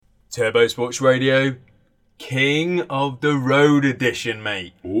Turbo Sports Radio, King of the Road edition,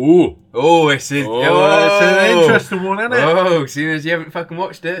 mate. Ooh. Oh, it's an interesting one, isn't it? Oh, seeing as you haven't fucking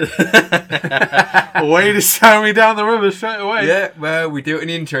watched it. Way to send me down the river straight away. Yeah, well, we do it in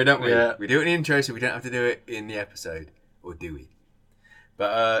the intro, don't we? Yeah. We do it in the intro so we don't have to do it in the episode. Or do we?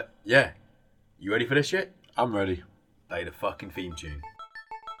 But, yeah. You ready for this shit? I'm ready. Play the fucking theme tune.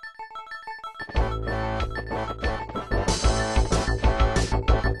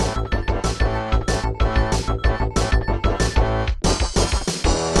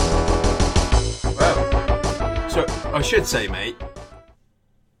 I should say, mate,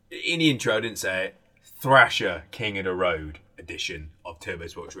 in the intro I didn't say it, Thrasher King of the Road edition of Turbo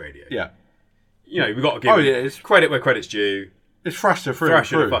Sports Radio. Yeah. You know, we've got to give it's credit where credit's due. It's Thrasher through.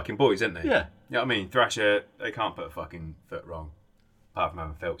 Thrasher the fucking boys, isn't they? Yeah. You know what I mean? Thrasher, they can't put a fucking foot wrong. Apart from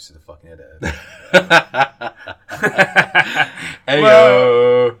having Phelps as the fucking editor. Hey,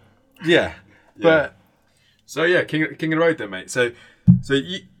 well, yeah. But so yeah, King of the Road then, mate. So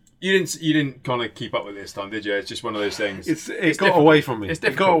you didn't kind of keep up with it this time, did you? It's just one of those things. It got away from me. It's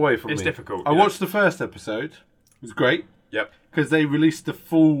difficult. It got away from me. It's difficult. I watched the first episode. It was great. Yep. Because they released the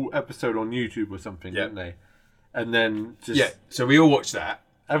full episode on YouTube or something, didn't they? And then So we all watched that.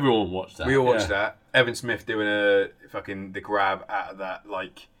 Everyone watched that. We all watched that. Evan Smith doing the grab out of that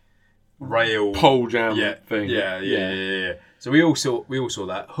like rail pole jam thing. Yeah. So we all saw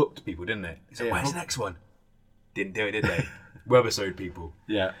that. Hooked people, didn't it? So where's the next one? Didn't do it, did they? Webisode people.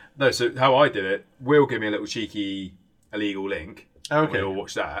 Yeah. No, so how I did it, Will gave me a little cheeky illegal link. Okay. We all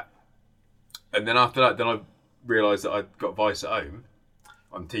watched that. And then after that, I realised that I'd got Vice at home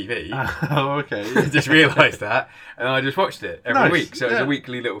on TV. Oh, okay. I just realised that. And I just watched it every Nice. week. So it was a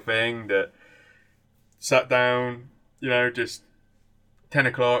weekly little thing that sat down, just 10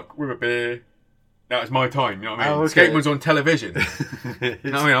 o'clock with a beer. That was my time, you know what I mean? Oh, okay. Skate was on television. You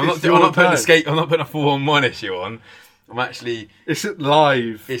know what I mean? I'm not putting I'm not putting a 4-on-1 issue on. I'm actually... It's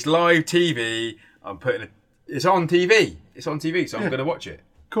live. It's live TV. It's on TV. It's on TV, so I'm going to watch it.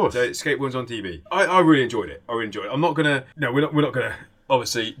 Of course. So Skateboard's on TV. I really enjoyed it. I'm not going to... No, we're not going to...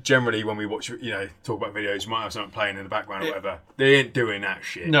 Obviously, generally when we watch, talk about videos, you might have something playing in the background or whatever. They ain't doing that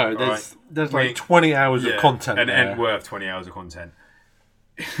shit. No, there's like 20 hours of content and it ain't worth 20 hours of content.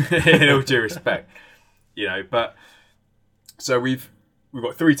 In all due respect. But... So we've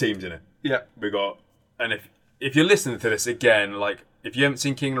got 3 teams in it. Yeah. And if you're listening to this again, like, if you haven't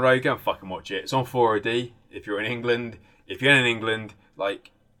seen King of the Road, go and fucking watch it. It's on 4OD. If you're in England, like,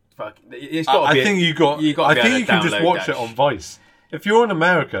 fuck, it's got to be. I think you can just watch it on Vice. If you're in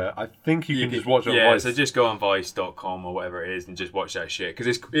America, I think you can just watch it on Vice. So just go on Vice.com or whatever it is and just watch that shit. Because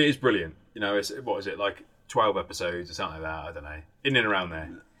it is brilliant. It's, what is it, like 12 episodes or something like that? I don't know. In and around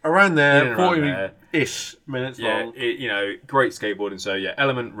there. Around there, 40-ish minutes long. Great skateboarding. So,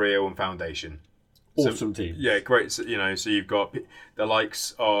 Element, Real, and Foundation. Awesome team. Yeah, great. So, so you've got the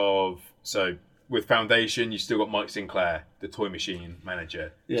likes of... So, with Foundation, you've still got Mike Sinclair, the Toy Machine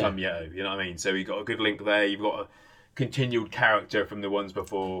manager, Tom Yetto, you know what I mean? So, you've got a good link there. You've got a continued character from the ones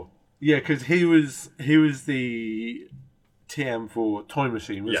before. Yeah, because he was the TM for Toy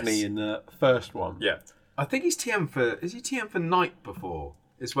Machine, wasn't he, in the first one? Yeah. I think he's TM for... Is he TM for Nike before?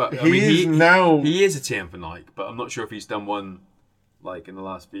 As well? He is a TM for Nike, but I'm not sure if he's done one... like in the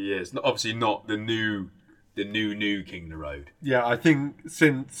last few years. Obviously not the new King of the Road. Yeah, I think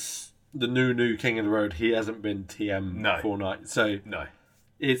since the new King of the Road, he hasn't been TM for Nike. So no,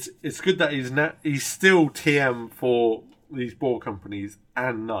 it's good that he's still TM for these board companies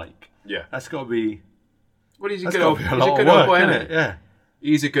and Nike. Yeah, that's got to be. Well, he's a good old boy, isn't it? Yeah,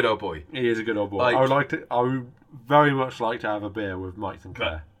 he's a good old boy. He is a good old boy. I would very much like to have a beer with Mike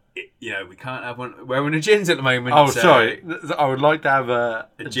Sinclair. We can't have one. We're in a gins at the moment. Oh, sorry. I would like to have a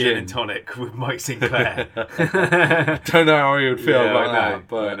gin and tonic with Mike Sinclair. Don't know how he would feel about that,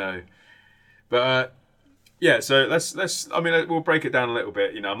 but I know. But so let's. I mean, we'll break it down a little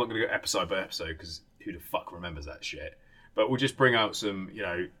bit. I'm not going to go episode by episode because who the fuck remembers that shit? But we'll just bring out some,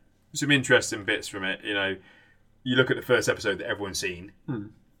 some interesting bits from it. You look at the first episode that everyone's seen.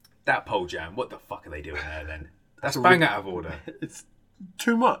 That pole jam. What the fuck are they doing there? Then that's bang out of order. It's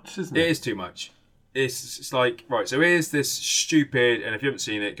too much, isn't it? It is too much. It's like, right, so here's this stupid, and if you haven't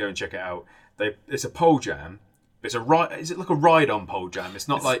seen it, go and check it out. It's a pole jam. It's a ride. Is it like a ride-on pole jam? It's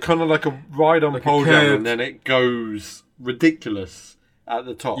like kind of like a ride-on pole jam, and then it goes ridiculous at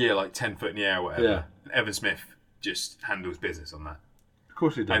the top. Yeah, like 10 foot in the air, or whatever. Yeah. And Evan Smith just handles business on that. Of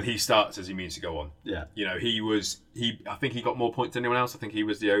course he does. And he starts as he means to go on. Yeah. I think he got more points than anyone else. I think he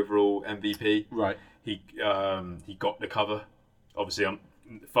was the overall MVP. Right. He got the cover. Obviously, I'm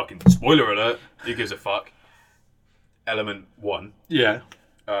fucking spoiler alert. Who gives a fuck? Element won. Yeah.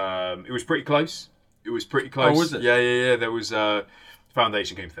 It was pretty close. It was pretty close. Oh, was it? Yeah. There was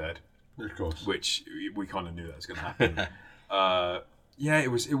Foundation came third, Of course. which we kind of knew that was going to happen. Yeah, it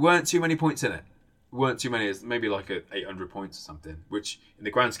weren't too many points in it. Weren't too many. It's maybe like 800 points or something, which in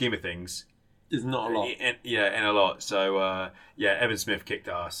the grand scheme of things, It's not a lot. in a lot. So Evan Smith kicked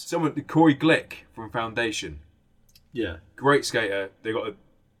ass. Corey Glick from Foundation, Yeah. great skater. They got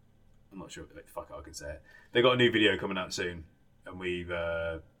I'm not sure. Fuck it, I can say it. They got a new video coming out soon, and we're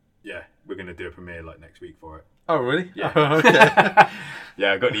gonna do a premiere like next week for it. Oh, really? Yeah. Oh, okay.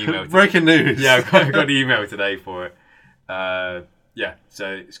 Yeah, I got the email. Breaking news. Yeah, I got the email today for it.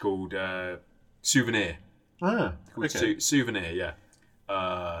 So it's called Souvenir. Ah, Called okay. Souvenir,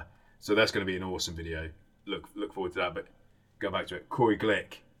 yeah. So that's going to be an awesome video. Look forward to that. But go back to it. Corey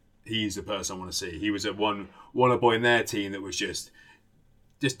Glick, he's the person I want to see. He was at one boy in their team that was just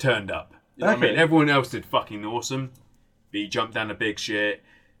turned up. You know what I mean? Everyone else did fucking awesome. But he jumped down the big shit.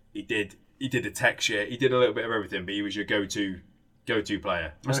 He did the tech shit. He did a little bit of everything. But he was your go-to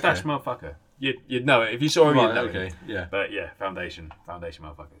player. Mustache motherfucker. You'd know it if you saw him. You'd know it. Yeah. But yeah, foundation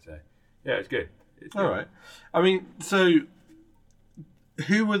motherfucker. So yeah, it's good. All right. I mean, so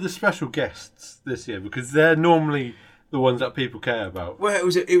who were the special guests this year? Because they're normally the ones that people care about. Well, it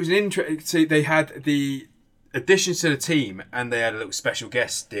was an interesting. See, they had the additions to the team, and they had a little special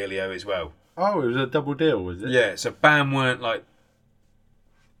guest dealio as well. Oh, it was a double deal, was it? Yeah. So Bam weren't like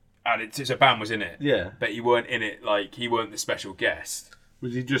added. So Bam was in it. Yeah. But he weren't in it. Like he weren't the special guest.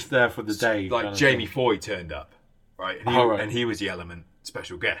 Was he just there for the day? Like Jamie Foy turned up, right? And he was the Element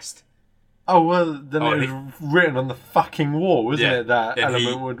special guest. Oh, well, then it was written on the fucking wall, wasn't it, that and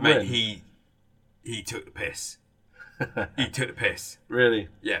Element would win? He took the piss. He took the piss. Really?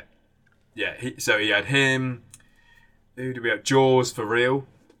 Yeah. Yeah. So he had him. Who did we have? Jaws for real.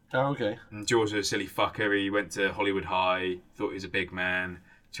 Oh, okay. And Jaws was a silly fucker. He went to Hollywood High, thought he was a big man,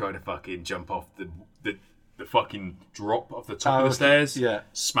 tried to fucking jump off the fucking drop off the top of the stairs. Yeah.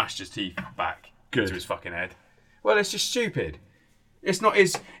 Smashed his teeth back Good. into his fucking head. Well, it's just stupid. It's not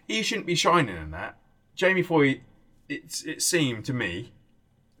his. He shouldn't be shining in that. Jamie Foy, it seemed to me,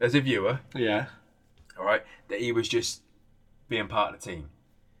 as a viewer, Yeah. all right, that he was just being part of the team.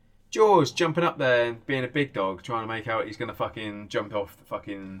 Jaws jumping up there and being a big dog, trying to make out he's going to fucking jump off the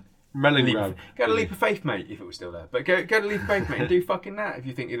fucking Melon leap. grab. Go to leap of faith, mate, if it was still there. But go to leap of faith, mate, and do fucking that if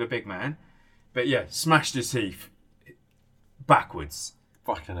you think you're a big man. But yeah, smashed his teeth backwards.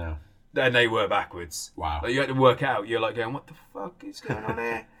 Fucking hell. And they were backwards. Wow. Like, you had to work it out. You're like going, what the fuck is going on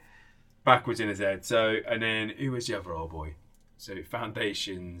here? Backwards in his head. So, and then who was the other old boy? So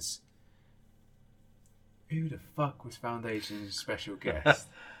Foundations. Who the fuck was Foundations' special guest?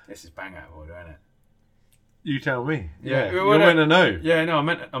 This is bang out of order, isn't it? You tell me. Yeah. You're meant to know. Yeah, no, I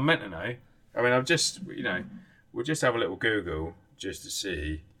meant to know. I mean, I've just, we'll just have a little Google just to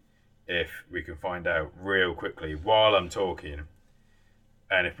see if we can find out real quickly while I'm talking.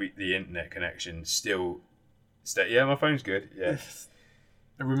 And if the internet connection still... Yeah, my phone's good. Yeah.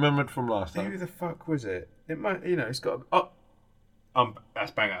 I remembered from last Who time. the fuck was it? It might, it's got...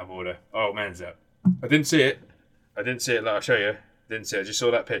 that's bang out of order. Oh, man's up. I didn't see it. Like I'll show you. Didn't see it. I just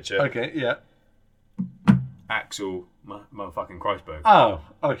saw that picture. Okay, yeah. Axel motherfucking Kreisberg. Oh,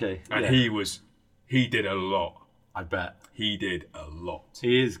 okay. And yeah. he did a lot. I bet. He did a lot.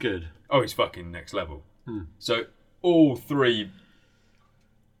 He is good. Oh, he's fucking next level. So all three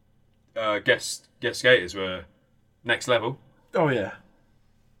guest skaters were next level. Oh, yeah.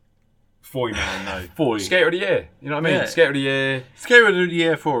 Foy man, no. Foy. Skater of the year. You know what I mean? Yeah. Skater of the year. Skater of the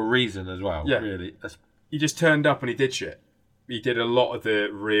year for a reason as well, Yeah. really. He just turned up and he did shit. He did a lot of the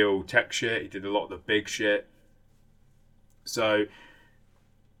real tech shit. He did a lot of the big shit. So,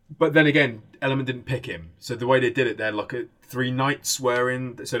 but then again, Element didn't pick him. So the way they did it, they had like 3 nights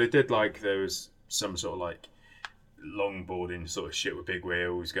wherein, so they did like, there was some sort of like longboarding sort of shit with big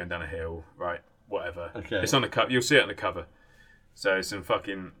wheels going down a hill, right? Whatever. Okay. It's on the cover. You'll see it on the cover. So some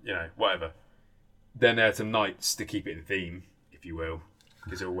fucking, whatever. Then they had some nights to keep it in theme, if you will,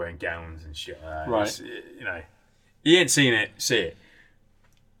 because they were wearing gowns and shit like that. Right. It's, you ain't seen it, see it.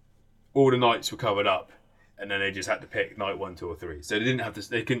 All the nights were covered up, and then they just had to pick night 1, 2, or 3. So they didn't have to.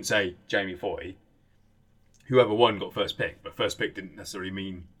 They couldn't say Jamie Foy. Whoever won got first pick, but first pick didn't necessarily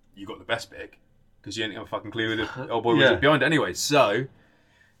mean you got the best pick because you didn't have a fucking clue who the old boy was behind it anyway. So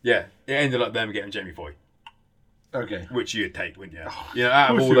yeah, it ended up them getting Jamie Foy. Okay. Which you'd take, wouldn't you?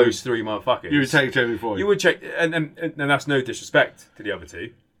 Out of all those 3 motherfuckers, You would take Jamie Foy. You would check, and that's no disrespect to the other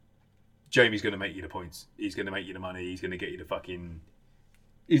 2. Jamie's going to make you the points. He's going to make you the money. He's going to get you the fucking.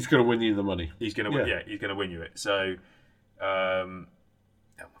 He's going to win you the money. He's going to win. Yeah, he's going to win you it. So, my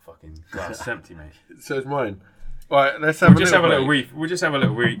fucking glass is empty, mate. So it's mine. Right, let's have We'll have a little break. we'll just have a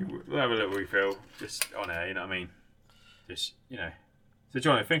little refill just on air. You know what I mean? Just So,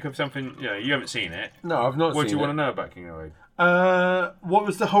 John, think of something. You haven't seen it. No, I've not What seen do you it. want to know about King of the Road? What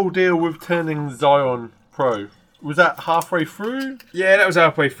was the whole deal with turning Zion Pro? Was that halfway through? Yeah, that was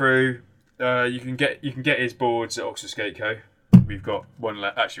halfway through. You can get his boards at Oxford Skate Co. We've got one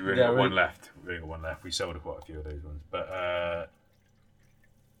left. Actually, we've only got one left. We've only got one left. We sold quite a few of those ones, but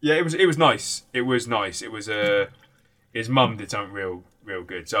yeah, it was nice. It was nice. It was his mum did something real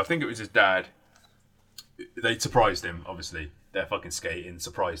good. So I think it was his dad. They surprised him. Obviously, they're fucking skating.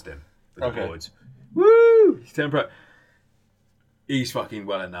 Surprised him with the boards. Woo! He's 10 pro. He's fucking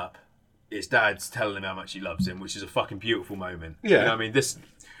welling up. His dad's telling him how much he loves him, which is a fucking beautiful moment. Yeah. You know what I mean,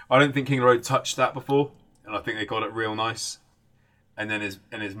 I don't think King of the Road touched that before, and I think they got it real nice. And then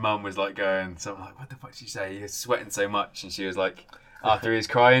his mum was like going something like, "What the fuck did she say? You're sweating so much," and she was like, after he was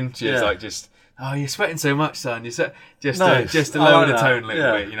crying, she was like, "Just you're sweating so much, son. You're just to lower the tone a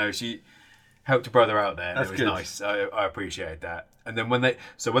little bit." You know, she helped her brother out there, and it was nice. I appreciated that. And then when they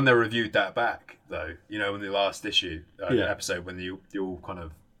reviewed that back though, in the last issue episode when you all kind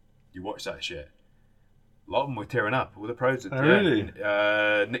of you watch that shit, a lot of them were tearing up. All the pros. Really?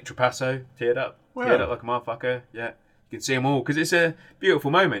 Nick Trapasso teared up. Wow. Teared up like a motherfucker. Yeah. You can see them all because it's a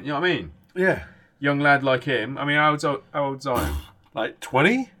beautiful moment. You know what I mean? Yeah. Young lad like him. I mean, how old's Zion? Like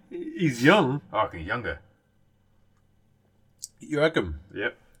 20? He's young. I reckon he's younger. You reckon?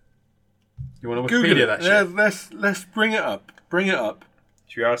 Yep. You want to Google Wikipedia it. that shit? Let's bring it up. Bring it up.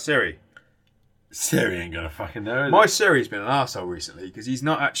 Should we ask Siri? Siri ain't gonna fucking know. My Siri's been an arsehole recently because he's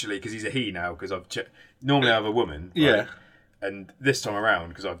not actually, because he's a he now, because normally I have a woman. Right? Yeah. And this time around,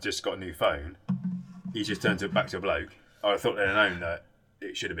 because I've just got a new phone, he's just turned back to a bloke. I thought they'd known that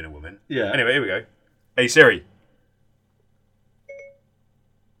it should have been a woman. Yeah. Anyway, here we go. Hey Siri.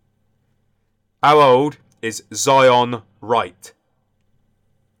 How old is Zion Wright?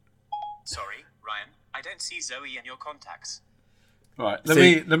 Sorry, Ryan. I don't see Zoe in your contacts. Right.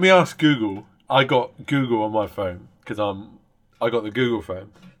 Let me ask Google. I got Google on my phone because I got the Google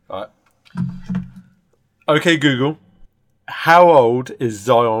phone. Right. Okay, Google. How old is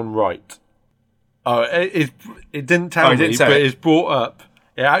Zion Wright? Oh, it didn't tell me, but it's brought up.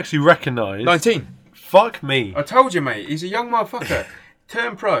 It actually recognised. 19. Fuck me. I told you, mate. He's a young motherfucker.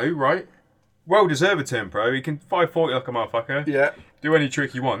 Turn pro, right? Well deserved a turn pro. He can 540 like a motherfucker. Yeah. Do any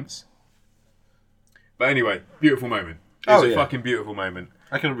trick he wants. But anyway, beautiful moment. It's a fucking beautiful moment.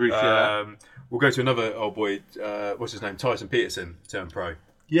 I can appreciate that. We'll go to another old boy. What's his name? Tyson Peterson turn pro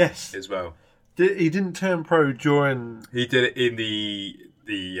Yes. as well. He didn't turn pro during... He did it in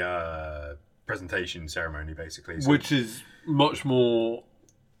the presentation ceremony, basically. So, which is much more...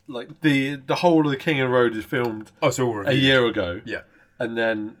 Like, the whole of the King of the Road is filmed a year ago. Yeah. And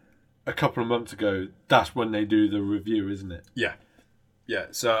then a couple of months ago, that's when they do the review, isn't it? Yeah. Yeah.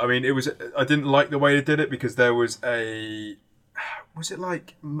 So, I mean, I didn't like the way they did it because there was was it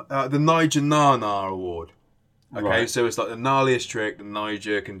like the Niger Nana Award? Okay, Right. so it's like the gnarliest trick that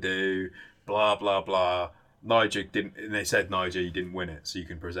Niger can do, blah, blah, blah. Niger didn't, and they said, Niger, you didn't win it, so you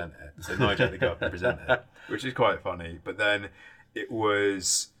can present it. So Niger had to go up and present it, which is quite funny. But then it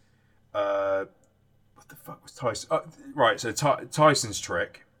was, what the fuck was Tyson? Right, so Tyson's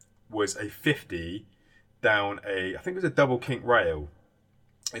trick was a 50 down I think it was a double kink rail.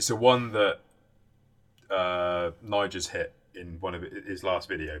 It's the one that Niger's hit in one of his last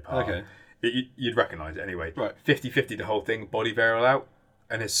video part. Okay. You'd recognise it anyway. Right. 50-50 the whole thing, body varial out,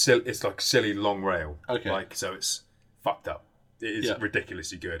 and it's like silly long rail. Okay. Like, so it's fucked up. It is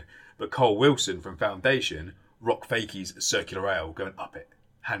ridiculously good. But Cole Wilson from Foundation, rock fakies circular rail going up it,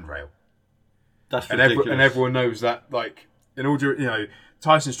 handrail. That's And ridiculous. everyone knows that, like, in order,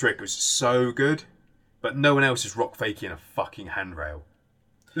 Tyson's trick was so good, but no one else is rock faking a fucking handrail.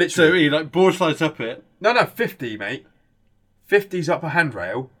 So Literally. he like board slides up it. No, 50, mate. 50's up a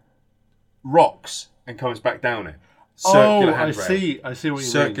handrail, rocks, and comes back down it. Circular handrail. I see what you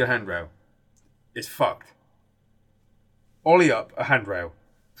Circular handrail. It's fucked. Ollie up a handrail.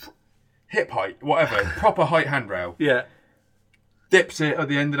 Hip height, whatever. Proper height handrail. mean. Yeah. Dips it at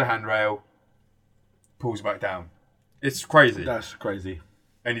the end of the handrail. Pulls back down. It's crazy. That's crazy.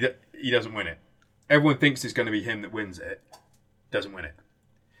 And he doesn't win it. Everyone thinks it's going to be him that wins it. Doesn't win it.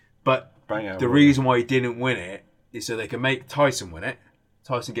 But Bang out the of reason why he didn't win it is so they can make Tyson win it.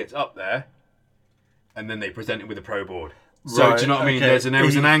 Tyson gets up there, and then they present it with a pro board. So Right, do you know what I mean? okay. There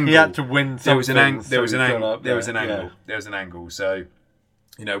was an angle. He had to win something. There was an angle. so There was he an got angle. up There was an there. angle. Yeah. There was an angle. So,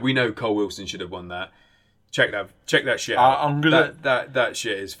 we know Cole Wilson should have won that. Check that shit out. I'm gonna- that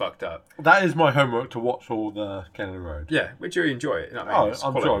shit is fucked up. That is my homework to watch all the King of the Road. Yeah, would you enjoy it? You know what I mean?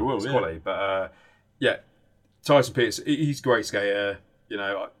 I'm sure I will, It's yeah. quality, but yeah, Tyson Peters, he's a great skater. You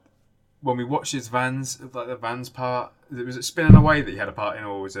know, when we watched his Vans, like the Vans part, was it Spinning Away that he had a part in,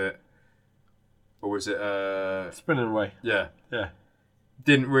 or was it? Spinning Away. Yeah, Yeah.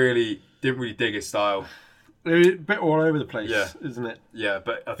 didn't really dig his style. A bit all over the place, Yeah. isn't it? Yeah,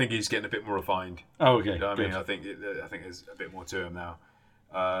 but I think he's getting a bit more refined. Oh, okay. You know what I good. mean? I think there's a bit more to him now.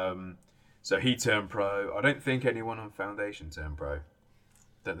 So he turned pro. I don't think anyone on Foundation turned pro.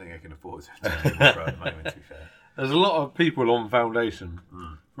 Don't think I can afford to turn anyone pro at the moment, to be fair. There's a lot of people on Foundation.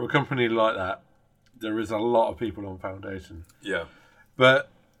 Mm. For a company like that, there is a lot of people on Foundation. Yeah. But,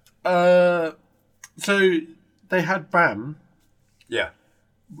 so they had BAM. Yeah.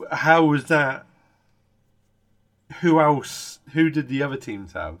 How was that? Who else? Who did the other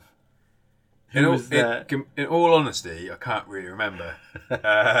teams have? Who was there? In all honesty, I can't really remember.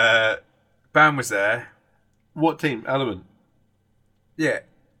 Bam was there. What team? Element. Yeah.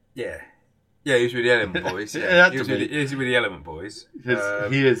 He was with the Element Boys. It Yeah, had he was to with the Element Boys.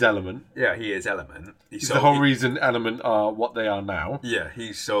 He is Element. Yeah, he is Element. It's the whole reason Element are what they are now. Yeah,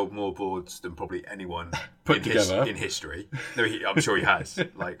 he's sold more boards than probably anyone Put together. in history. No, I'm sure he has.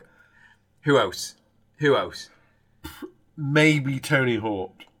 Like, who else? Maybe Tony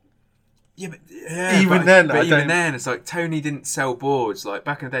Hawk. Yeah, but Even then, it's like Tony didn't sell boards. Like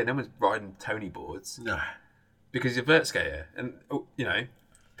back in the day, no one's riding Tony boards No. because he's a vert skater, and you know,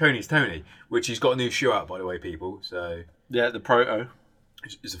 Tony's Tony, which he's got a new shoe out, by the way, people. So Yeah, the Proto.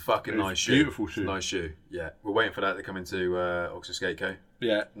 it's a fucking It's nice a shoe. beautiful It's shoe. a nice shoe. Yeah, we're waiting for that to come into Oxford Skate Co.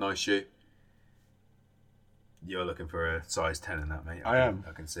 Yeah. Nice shoe. You're looking for a size 10 in that, mate. I am.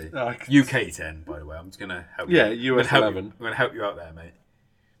 I can see. I can- UK 10, by the way. I'm just going to help Yeah, you. US I'm 11. going to help you out there, mate.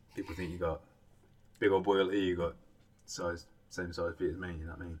 People think you got big old boy, you got same size feet as me, you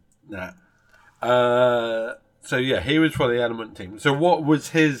know what I mean? Nah. So yeah, he was for the Element team. So what was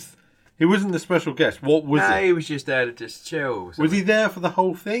his? He wasn't the special guest. What was it? he was just there to just chill. Was he there for the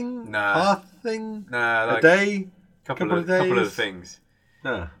whole thing? Nah. Half thing? Nah, A like day? couple of days? things.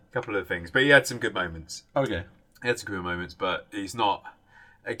 Nah. Couple of things. But he had some good moments. Okay. He had some good moments, but he's not.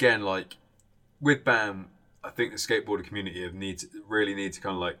 Again, like with BAM, I think the skateboarding community really need to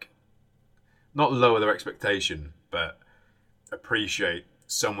kind of like not lower their expectation, but appreciate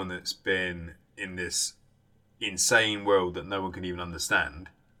someone that's been in this insane world that no one can even understand,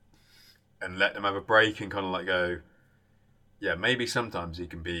 and let them have a break and kind of like go, yeah, maybe sometimes he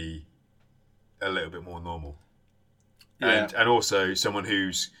can be a little bit more normal. Yeah. And also someone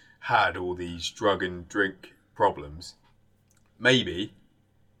who's had all these drug and drink problems, maybe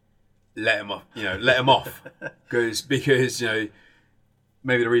let him off. Let him off, because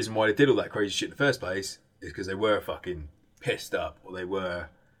maybe the reason why they did all that crazy shit in the first place is because they were fucking pissed up or they were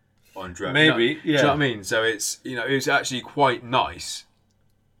on drugs. Maybe, Do you know what I mean? So it's it was actually quite nice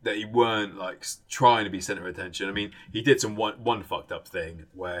that he weren't like trying to be centre of attention. I mean, he did some one fucked up thing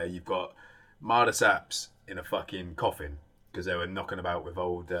where you've got Marta Saps in a fucking coffin because they were knocking about with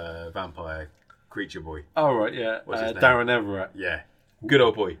old vampire creature boy. Oh right, yeah. What's his name? Darren Everett. Yeah, good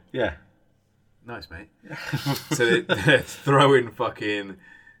old boy. Yeah. Nice, mate. So they're throwing fucking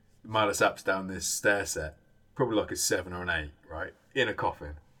Marta Saps down this stair set, probably like a 7 or an 8, right, in a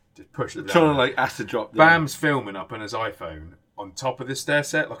coffin, just pushing. Trying to like acid drop. Bam's filming up on his iPhone on top of the stair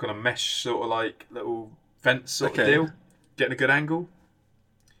set, like on a mesh sort of like little fence sort of deal, getting a good angle.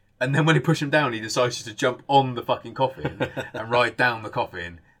 And then when he pushed him down, he decides to jump on the fucking coffin and ride down the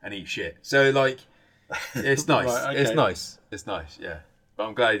coffin and eat shit. So like, it's nice. Right, okay. It's nice. It's nice. Yeah. But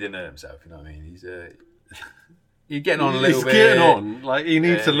I'm glad he didn't hurt himself. You know what I mean? He's getting on a little bit. He's getting on. Like he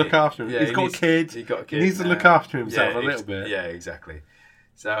needs to look after him. Yeah, He's got a kid. He got a kid. He needs to now. look after himself Yeah, a little bit. Yeah, exactly.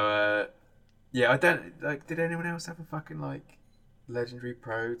 So yeah, I don't like. Did anyone else have a fucking like legendary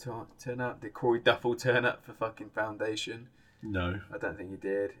pro turn up? Did Corey Duffel turn up for fucking Foundation? No. I don't think he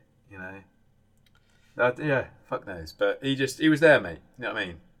did. Yeah, fuck knows. But he was there, mate. You know what I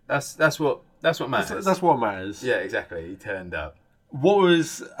mean? That's what matters. That's what matters. Yeah, exactly. He turned up. What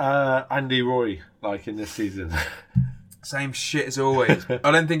was Andy Roy like in this season? Same shit as always.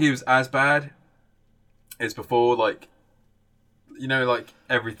 I don't think he was as bad as before. Like, like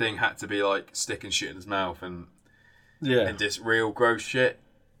everything had to be like sticking shit in his mouth and just real gross shit.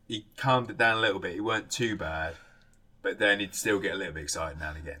 He calmed it down a little bit. He weren't too bad, but then he'd still get a little bit excited now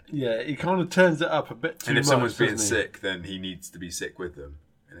and again. Yeah, he kind of turns it up a bit too much. And if someone's being doesn't he? sick, then he needs to be sick with them.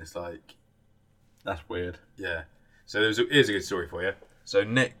 And it's like, That's weird. yeah. So here's a good story for you. So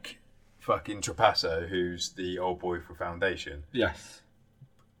Nick fucking Trapasso, who's the old boy for Foundation, Yes.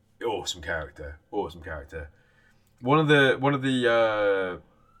 awesome character. One of the the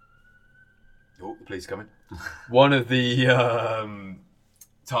police are coming. One of the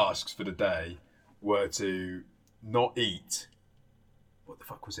tasks for the day were to not eat. What the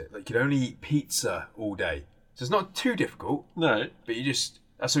fuck was it? Like you could only eat pizza all day. So it's not too difficult. No. But you just,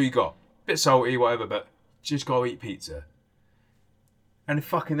 that's all you got. Bit salty, whatever, but just gotta eat pizza. And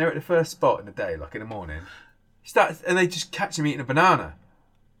fucking, they're at the first spot in the day, like in the morning. And they just catch him eating a banana.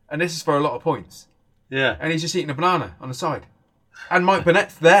 And this is for a lot of points. Yeah. And he's just eating a banana on the side. And Mike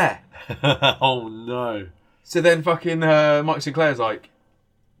Burnett's there. Oh no. So then fucking Mike Sinclair's like,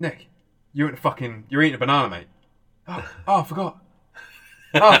 Nick, you're eating a banana, mate. Oh, I forgot.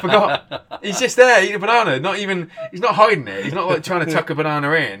 Oh, I forgot. He's just there eating a banana. He's not hiding it. He's not like trying to tuck a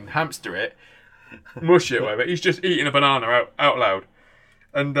banana in, hamster it, mush it, whatever. He's just eating a banana out loud.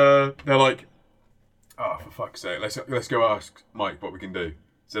 And they're like, oh, for fuck's sake, let's go ask Mike what we can do.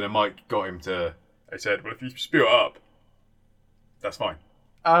 So then Mike got him to, they said, well, if you spew it up, that's fine.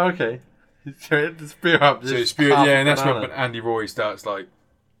 Oh, okay. So spew up. So spew it, yeah, and that's when Andy Roy starts like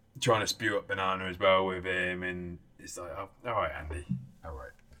trying to spew up banana as well with him, and it's like, oh, all right, Andy. All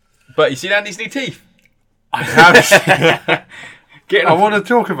right. But you seen Andy's new teeth? I have. I want to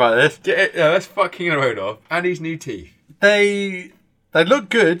talk about this. Let's fucking the road off. Andy's new teeth. They look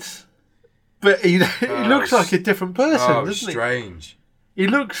good, but he looks like a different person, doesn't he? Strange. He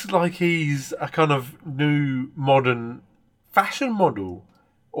looks like he's a kind of new modern fashion model,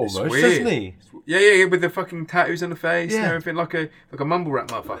 almost, doesn't he? Yeah, with the fucking tattoos on the face and everything, like a mumble rap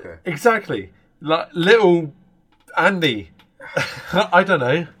motherfucker. Exactly, like little Andy. I don't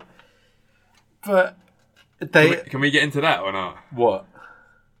know, but Can we get into that or not? What?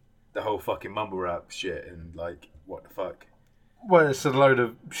 The whole fucking mumble rap shit and like what the fuck? Well, it's a load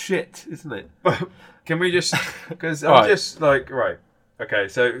of shit, isn't it? Can we just? Because I'm Right. just like right. Okay,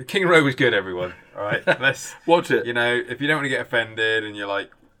 so King Row was good, everyone. All right, let's Watch it. You know, if you don't want to get offended and you're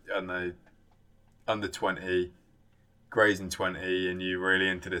like, I don't know, under 20, grazing 20, and you're really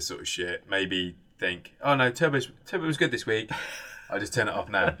into this sort of shit, maybe think, oh no, Turbo was good this week. I'll just turn it off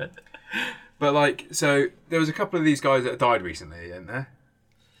now. But like, so there was a couple of these guys that died recently, isn't there?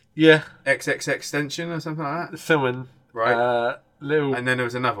 Yeah, XX Extension or something like that, someone right? Little And then there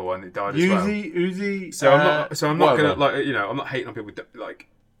was another one that died as well. Uzi. So I'm not whatever. gonna like, you know, I'm not hating on people like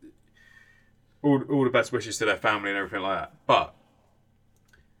all the best wishes to their family and everything like that. But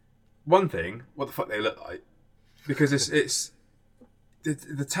one thing, what the fuck they look like, because it's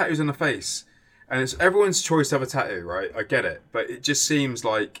the tattoos on the face, and it's everyone's choice to have a tattoo, right? I get it, but it just seems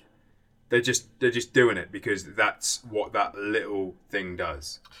like they're just doing it because that's what that little thing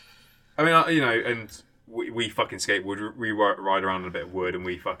does. I mean, you know, and we fucking skateboard, we ride around on a bit of wood, and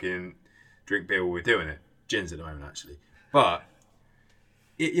we fucking drink beer while we're doing it. Gins at the moment, actually. But,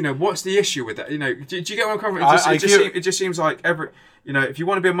 you know, what's the issue with that? You know, do you get what I'm coming from? It just seems like you know, if you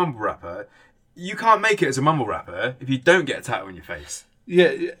want to be a mumble rapper, you can't make it as a mumble rapper if you don't get a tattoo on your face.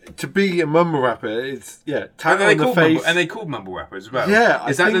 Yeah, to be a mumble rapper, it's tattoo on the face. And they called mumble rappers as well. Yeah,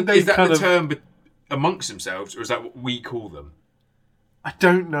 is that the term amongst themselves, or is that what we call them? I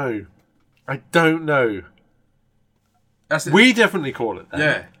don't know. We definitely call it that.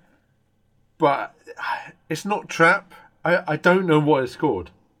 Yeah. But it's not trap. I don't know what it's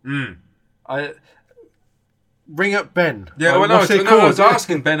called. Ring up Ben. Yeah, well, I was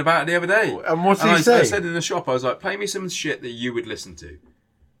asking Ben about it the other day. And what's he say? I said in the shop, I was like, play me some shit that you would listen to.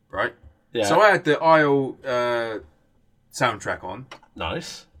 Right? Yeah. So I had the Isle soundtrack on.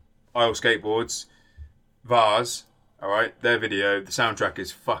 Nice. Isle Skateboards. Vars. Alright? Their video. The soundtrack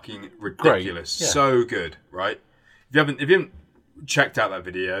is fucking ridiculous. Great. Yeah. So good. Right? If you haven't checked out that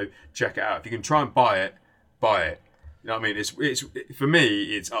video, check it out. If you can try and buy it, buy it. You know what I mean? It's for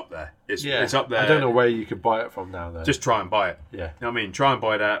me, it's up there. It's up there. I don't know where you could buy it from now, though. Just try and buy it. Yeah. You know what I mean? Try and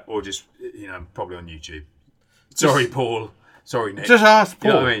buy that, or just, you know, probably on YouTube. Sorry, Paul. Sorry, Nick. Just ask Paul.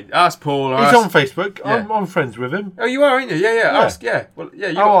 You know what I mean? Ask Paul. He's on Facebook. Yeah. I'm friends with him. Oh, you are, aren't you? Yeah. Ask. Yeah. Well, yeah.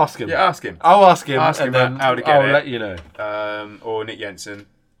 I'll ask him. Yeah, ask him. I'll ask him. Ask him and then how to get I'll it. let you know. Or Nick Jensen.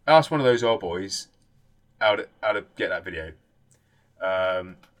 Ask one of those old boys how to get that video.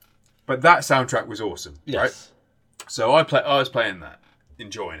 But that soundtrack was awesome, right? So I was playing that,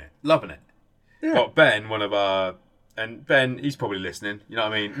 enjoying it, loving it. Yeah. Got Ben, and Ben, he's probably listening. You know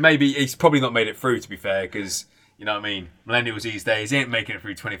what I mean? Maybe he's probably not made it through, to be fair, because you know what I mean. Millennials these days, he ain't making it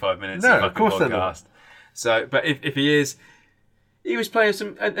through 25 minutes. No, of of course podcast. not. So, but if he is, he was playing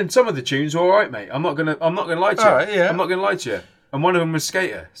some, and some of the tunes are all right, mate. I'm not gonna lie to you. All right, yeah. I'm not gonna lie to you. And one of them was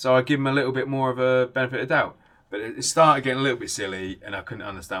Skater, so I give him a little bit more of a benefit of doubt. But it started getting a little bit silly, and I couldn't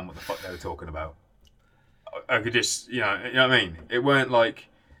understand what the fuck they were talking about. I could just, you know what I mean? It weren't like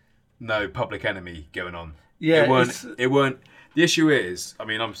no Public Enemy going on. Yeah, it weren't. The issue is, I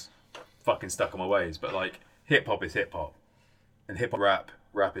mean, I'm fucking stuck on my ways, but like hip hop is hip hop, and hip hop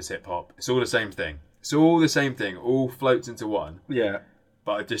rap is hip hop. It's all the same thing. It's all the same thing. All floats into one. Yeah.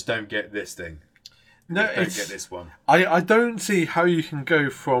 But I just don't get this thing. No, I don't get this one. I don't see how you can go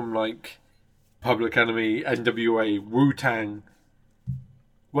from like Public Enemy, NWA, Wu-Tang,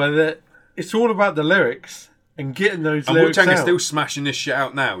 where it's all about the lyrics and getting those And lyrics Wu-Tang out. is still smashing this shit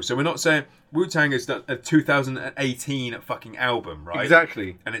out now. So we're not saying Wu-Tang is a 2018 fucking album, right?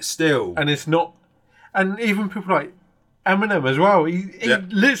 Exactly. And it's still... And it's not... And even people like Eminem as well. He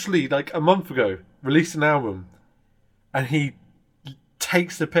literally, like a month ago, released an album and he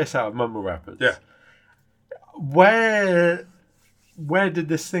takes the piss out of mumble rappers. Yeah. Where did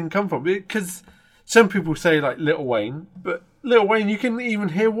this thing come from? Because some people say like Lil Wayne, but Lil Wayne, you can even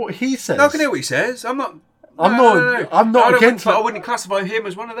hear what he says. No, I can hear what he says. I'm not against I that. wouldn't classify him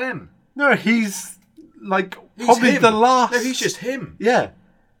as one of them. No, he's like He's probably him. the last. No, he's just him. Yeah.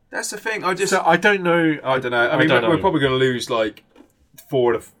 That's the thing. So I don't know. I don't know. I mean, we're probably going to lose like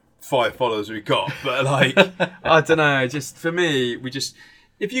 4 to 5 followers we got, but like, I don't know. Just for me,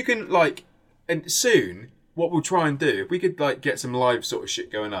 if you can like, and soon, what we'll try and do, if we could like get some live sort of shit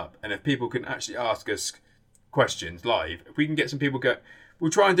going up, and if people can actually ask us questions live, if we can get some people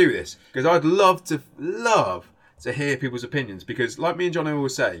we'll try and do this because I'd love to hear people's opinions because, like me and John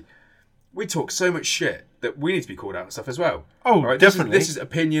always say, we talk so much shit that we need to be called out and stuff as well. Oh, all right? definitely. This is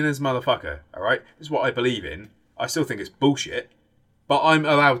opinion as motherfucker, all right? This is what I believe in. I still think it's bullshit, but I'm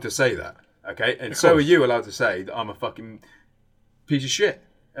allowed to say that, okay? And so are you allowed to say that I'm a fucking piece of shit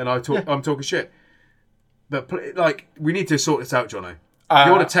and I'm talking shit. But like, we need to sort this out, Jono.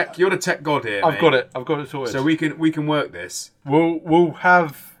 You're the tech god here. I've got it sorted. So we can work this. We'll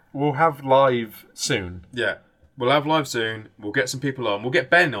have live soon. Yeah. We'll have live soon. We'll get some people on. We'll get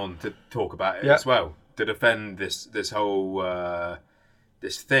Ben on to talk about it as well, to defend this whole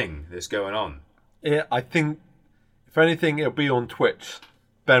this thing that's going on. Yeah, I think if anything, it'll be on Twitch.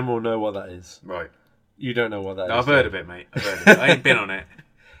 Ben will know what that is. Right. You don't know what that is. I've heard of it, mate. I've heard of it. I ain't been on it.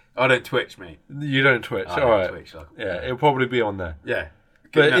 I don't Twitch, mate. You don't Twitch. I All don't right. Twitch, like, yeah, it'll probably be on there. Yeah.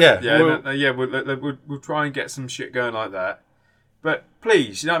 But We'll try and get some shit going like that. But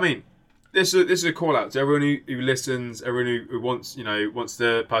please, you know what I mean? This is a call out to everyone who listens, everyone who wants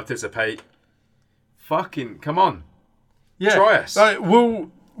to participate. Fucking come on, try us.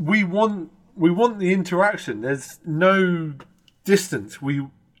 We want the interaction. There's no distance.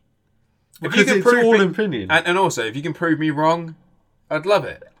 Because it's all opinion. And also, if you can prove me wrong, I'd love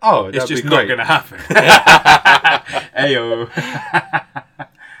it. Oh, it's just not going to happen. Ayo.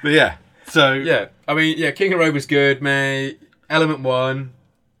 But yeah, so yeah, I mean, yeah, King of Road was good, mate. Element 1,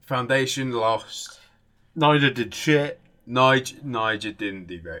 Foundation lost. Neither did shit. Niger didn't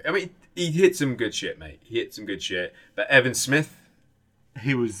do very. I mean, he hit some good shit, mate. He hit some good shit. But Evan Smith,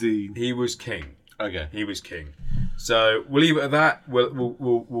 he was king. Okay, he was king. So we'll leave it at that.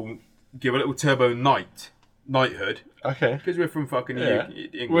 We'll give a little turbo knighthood. Okay, because we're from fucking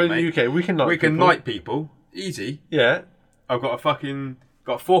England, we're in mate. the UK. We can knight people easy. Yeah, I've got a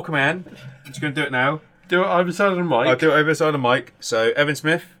 4 command. I'm just gonna do it now. Do it either side of the mic. I'll do it over the side of the mic. So Evan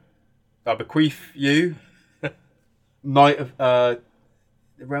Smith, I bequeath you Knight of the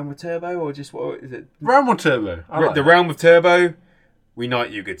Realm with Turbo, or just what is it? Realm with Turbo. The Realm with Turbo. We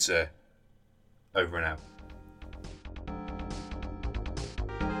knight you, good sir. Over and out.